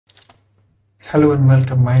Hello and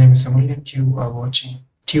welcome. My name is Amul and you are watching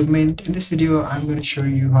TubeMint. In this video, I'm going to show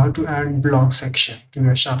you how to add blog section to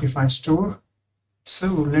your Shopify store. So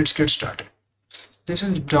let's get started. This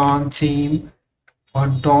is Dawn theme or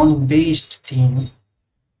Dawn based theme,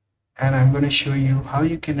 and I'm going to show you how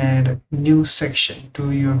you can add a new section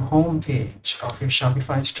to your home page of your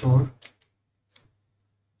Shopify store.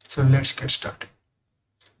 So let's get started.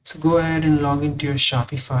 So go ahead and log into your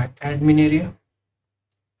Shopify admin area.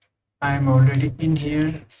 I'm already in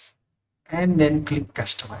here, and then click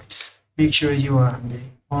customize. Make sure you are on the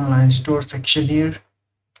online store section here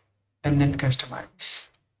and then customize.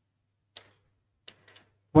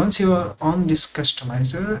 Once you are on this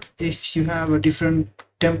customizer, if you have a different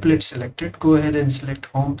template selected, go ahead and select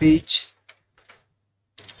home page.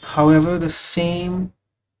 However, the same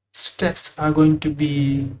steps are going to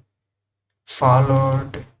be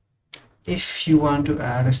followed if you want to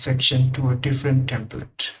add a section to a different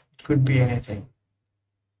template. It could be anything: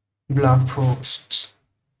 blog posts,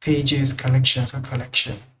 pages, collections, or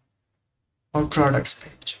collection, or products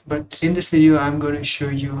page. But in this video, I'm going to show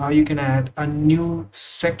you how you can add a new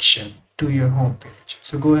section to your home page.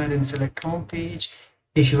 So go ahead and select home page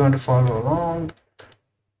if you want to follow along.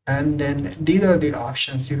 And then these are the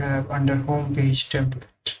options you have under home page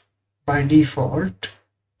template. By default,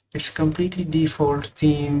 it's completely default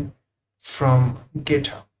theme from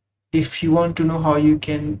GitHub. If you want to know how you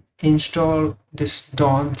can install this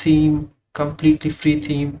Dawn theme, completely free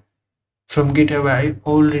theme from GitHub, I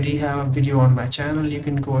already have a video on my channel. You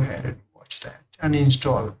can go ahead and watch that and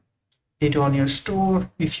install it on your store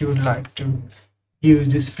if you would like to use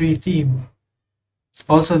this free theme.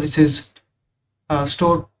 Also, this is a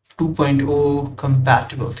store 2.0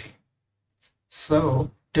 compatible theme, so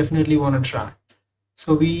definitely want to try.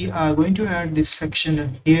 So we are going to add this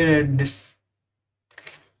section here at this,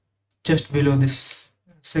 just below this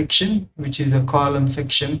section, which is a column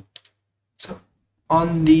section. So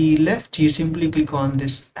on the left, you simply click on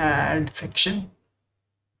this add section,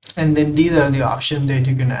 and then these are the options that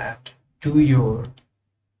you can add to your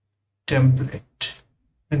template.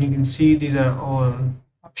 And you can see these are all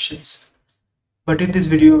options. But in this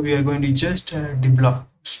video, we are going to just add the blog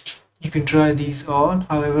post. You can try these all.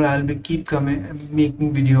 However, I'll be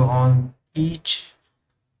making video on each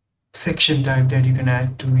section type that you can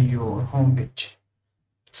add to your homepage.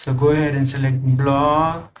 So go ahead and select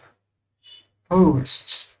blog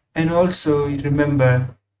posts, and also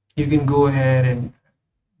remember, you can go ahead and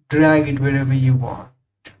drag it wherever you want,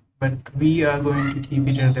 but we are going to keep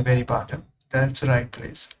it at the very bottom. That's the right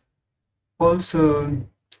place. Also,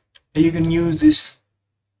 you can use this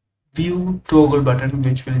view toggle button,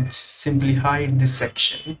 which will simply hide this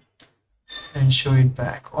section and show it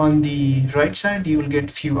back. On the right side, you will get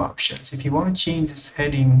few options. If you want to change this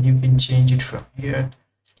heading, you can change it from here.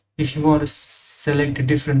 If you want to select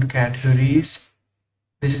different categories,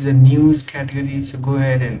 this is a news category, so go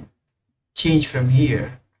ahead and change from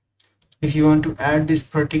here. If you want to add this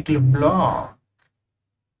particular blog,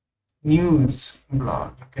 news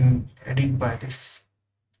blog, you can edit by this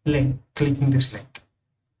link, clicking this link.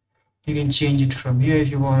 You can change it from here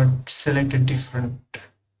if you want to select a different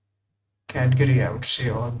category, I would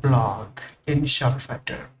say, or blog in Shopify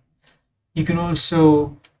term. You can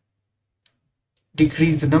also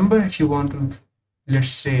decrease the number if you want to, let's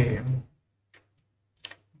say,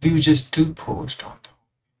 view just 2 posts on the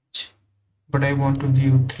page, but I want to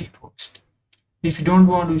view 3 posts. If you don't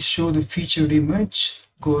want to show the featured image,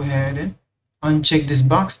 go ahead and uncheck this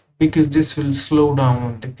box, because this will slow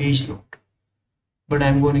down the page load. But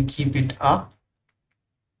I'm going to keep it up.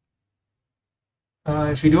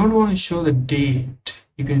 If you don't want to show the date,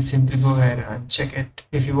 you can simply go ahead and uncheck it.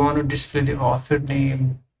 If you want to display the author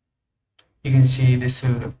name, you can see this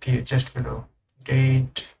will appear just below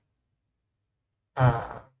date.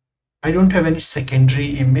 I don't have any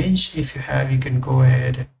secondary image. If you have, you can go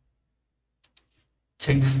ahead and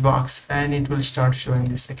check this box and it will start showing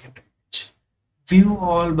the secondary image. View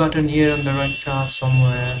all button here on the right top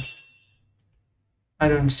somewhere. I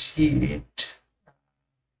don't see it.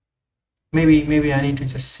 Maybe I need to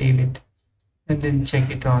just save it and then check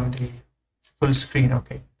it on the full screen.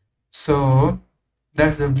 Okay, so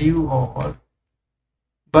that's the view all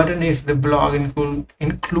button if the blog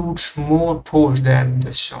includes more posts than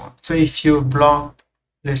the shown. So if your blog,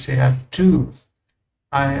 let's say, have 2,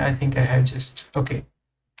 I think I have just, okay,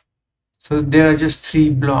 so there are just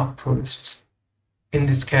 3 blog posts in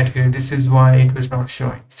this category. This is why it was not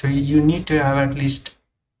showing. So you need to have at least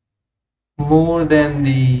more than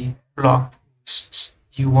the blog posts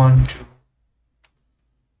you want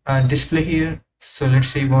to display here. So let's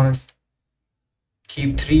say you want to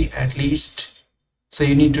keep 3 at least. So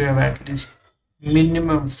you need to have at least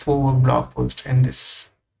minimum 4 blog posts in this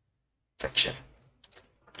section.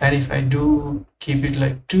 And if I do keep it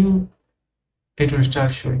like 2, it will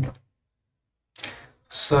start showing up.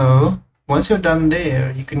 So once you're done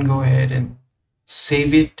there, you can go ahead and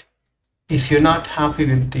save it. If you're not happy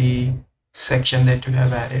with the section that you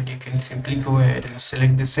have added, you can simply go ahead and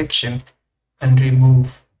select the section and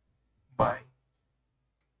remove by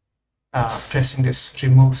pressing this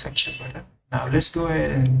remove section button. Now let's go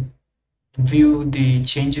ahead and view the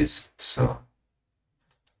changes. So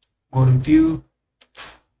go to view,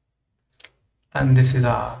 and this is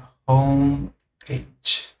our home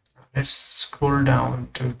page. Let's scroll down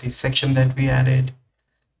to the section that we added,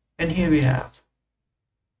 and here we have,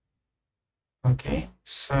 okay,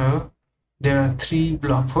 so there are 3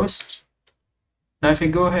 blog posts. Now if I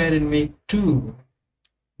go ahead and make 2,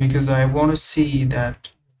 because I want to see that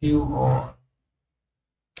view all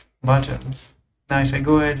button. Now if I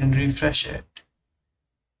go ahead and refresh it,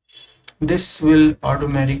 this will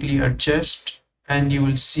automatically adjust and you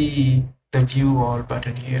will see the view all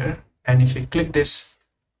button here. And if you click this,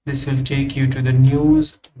 this will take you to the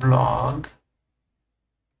news blog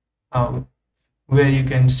where you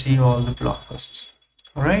can see all the blog posts.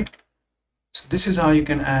 All right, so this is how you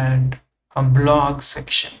can add a blog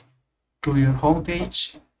section to your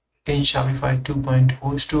homepage in Shopify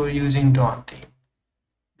 2.0 store using Dawn theme.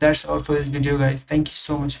 That's all for this video, guys. Thank you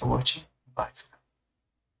so much for watching. Bye.